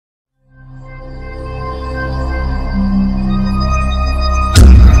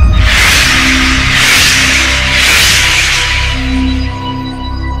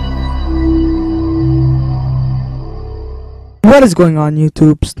What is going on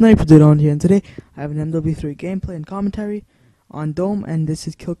YouTube? CODsNiPeRdUdEowned here, and today I have an MW3 gameplay and commentary on Dome, and this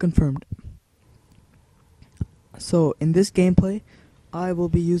is kill confirmed. So in this gameplay I will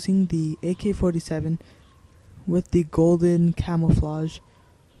be using the AK-47 with the golden camouflage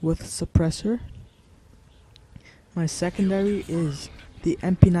with suppressor. My secondary is the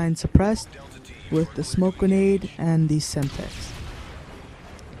MP9 suppressed with the smoke grenade and the Semtex.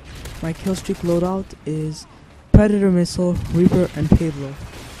 My killstreak loadout is Predator Missile, Reaper, and Pablo.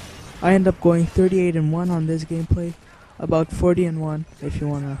 I end up going 38-1 on this gameplay, about 40-1 if you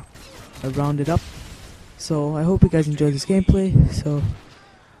wanna round it up. So I hope you guys enjoy this gameplay. So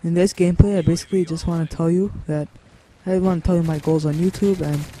in this gameplay, I basically just want to tell you that I want to tell you my goals on YouTube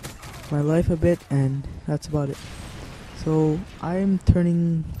and my life a bit, and that's about it. So I'm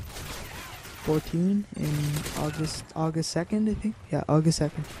turning 14 in August 2nd, I think. Yeah, August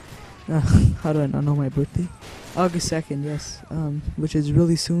 2nd. How do I not know my birthday? August 2nd, yes, which is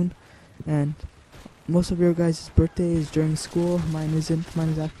really soon, and most of your guys' birthday is during school. Mine isn't. Mine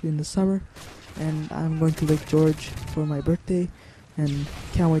is actually in the summer, and I'm going to Lake George for my birthday, and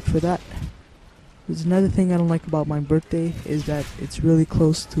can't wait for that. There's another thing I don't like about my birthday is that it's really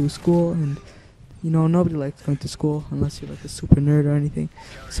close to school, and you know, nobody likes going to school unless you're like a super nerd or anything.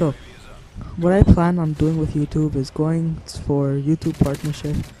 So what I plan on doing with YouTube is going for YouTube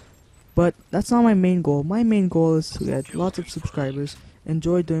partnership. But that's not my main goal. My main goal is to get lots of subscribers,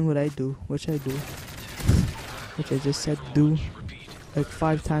 enjoy doing what I do, which I do, which I just said do like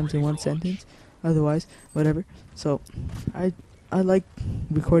 5 times in one sentence. Otherwise, whatever. So I like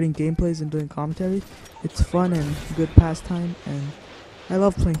recording gameplays and doing commentary. It's fun and good pastime, and I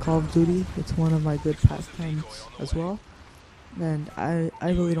love playing Call of Duty. It's one of my good pastimes as well. And I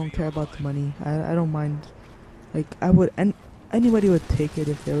really don't care about the money. I don't mind. Like, anybody would take it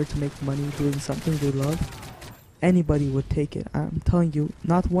if they were to make money doing something they love. Anybody would take it. I'm telling you,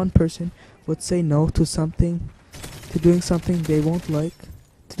 not one person would say no to doing something they won't like,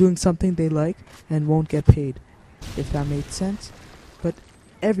 to doing something they like and won't get paid, if that made sense. But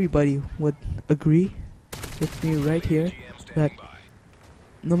everybody would agree with me right here that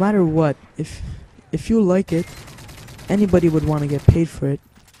no matter what, if you like it, anybody would want to get paid for it,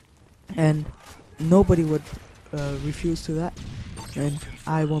 and nobody would refuse to that, and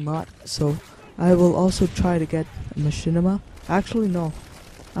I will not. So I will also try to get machinima. Actually, no,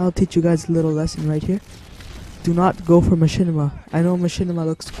 I'll teach you guys a little lesson right here. Do not go for machinima. I know machinima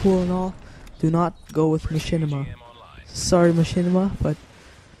looks cool and all. Do not go with machinima. Sorry machinima, but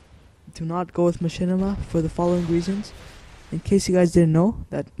do not go with machinima for the following reasons. In case you guys didn't know,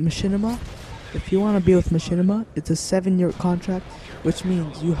 that machinima, if you want to be with machinima, it's a 7-year contract, which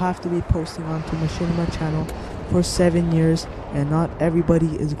means you have to be posting onto machinima channel for 7 years, and not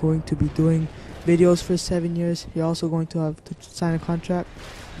everybody is going to be doing videos for 7 years. You're also going to have to sign a contract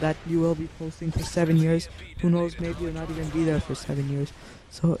that you will be posting for 7 years. Who knows, maybe you'll not even be there for 7 years.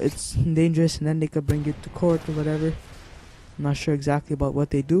 So it's dangerous, and then they could bring you to court or whatever. I'm not sure exactly about what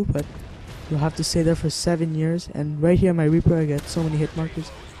they do, but you'll have to stay there for 7 years. And right here, my Reaper, I get so many hit markers,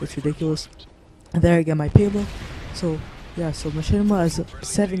 it's ridiculous. And there I get my Pablo. So yeah, so machinima is a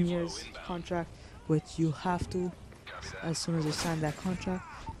 7 years contract, which you have to, as soon as you sign that contract.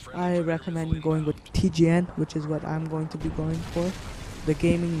 I recommend going with TGN, which is what I'm going to be going for, the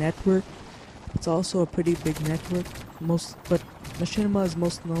gaming network. It's also a pretty big network, but machinima is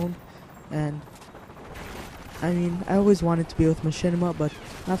most known. And I mean, I always wanted to be with machinima, but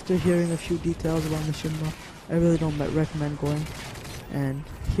after hearing a few details about machinima, I really don't recommend going. And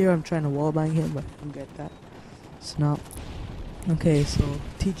here I'm trying to wallbang him, but I don't get that. So now, okay, so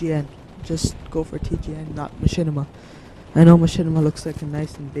TGN, just go for TGN, not machinima. I know machinima looks like a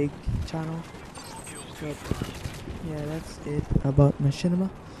nice and big channel, but yeah, that's it about machinima.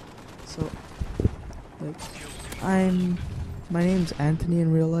 So, like, my name's Anthony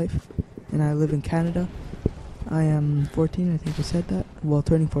in real life, and I live in Canada. I am 14, I think I said that. Well,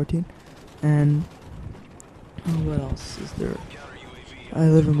 turning 14. And what else is there? I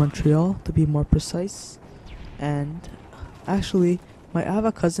live in Montreal, to be more precise. And actually, I have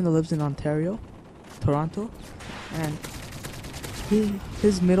a cousin that lives in Ontario, Toronto, and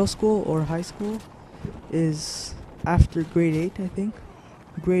his middle school or high school is after grade 8, I think.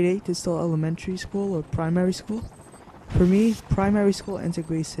 Grade 8 is still elementary school or primary school. For me, primary school ends at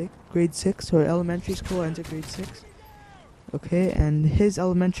grade 6, or elementary school ends at grade 6. Okay, and his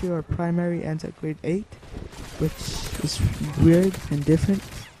elementary or primary ends at grade 8, which is weird and different.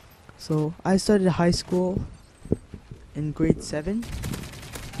 So I started high school in grade 7,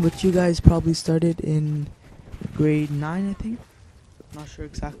 which you guys probably started in grade 9, I think. Not sure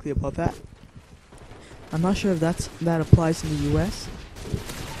exactly about that. I'm not sure if that applies in the US,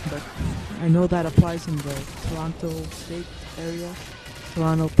 but I know that applies in the Toronto state area,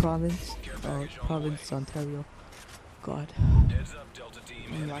 Toronto province, province, Ontario. God,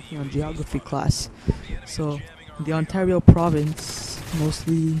 I'm lacking on geography class. So the Ontario province,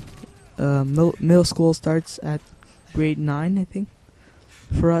 mostly middle school starts at grade 9, I think.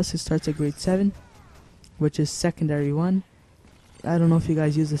 For us, it starts at grade 7, which is secondary 1. I don't know if you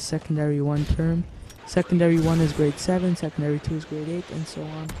guys use the secondary 1 term. Secondary 1 is grade 7, secondary 2 is grade 8, and so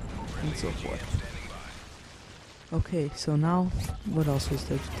on and so forth. Okay, so now, what else was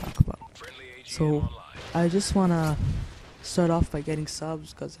there to talk about? So, I just wanna start off by getting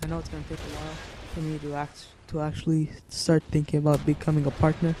subs, because I know it's gonna take a while for me to actually start thinking about becoming a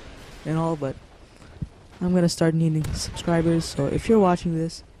partner and all, but I'm gonna start needing subscribers. So if you're watching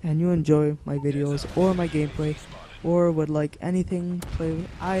this and you enjoy my videos or my gameplay or would like anything play,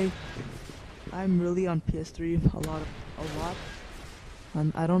 I'm really on PS3 a lot.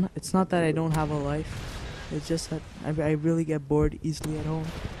 And it's not that I don't have a life, it's just that I really get bored easily at home.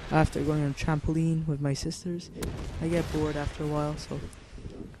 After going on a trampoline with my sisters, I get bored after a while, so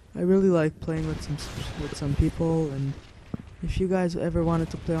I really like playing with some people. And if you guys ever wanted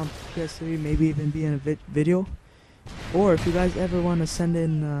to play on PS3, maybe even be in a video, or if you guys ever want to send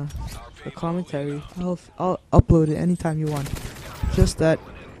in a commentary, I'll upload it anytime you want. Just that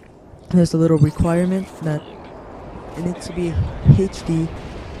there's a little requirement that it needs to be HD,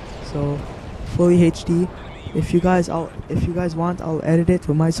 so fully HD. If you guys want, I'll edit it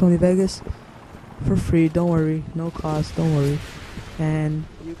with my Sony Vegas for free. Don't worry, no cost. Don't worry. And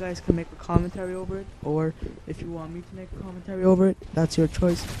you guys can make a commentary over it, or if you want me to make a commentary over it, that's your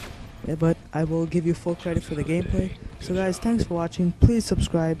choice. Yeah, but I will give you full credit for the gameplay. So guys, thanks for watching. Please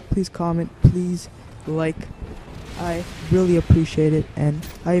subscribe, please comment, please like. I really appreciate it, and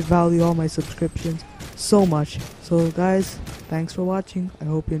I value all my subscriptions so much. So guys, thanks for watching. I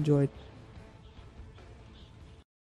hope you enjoyed.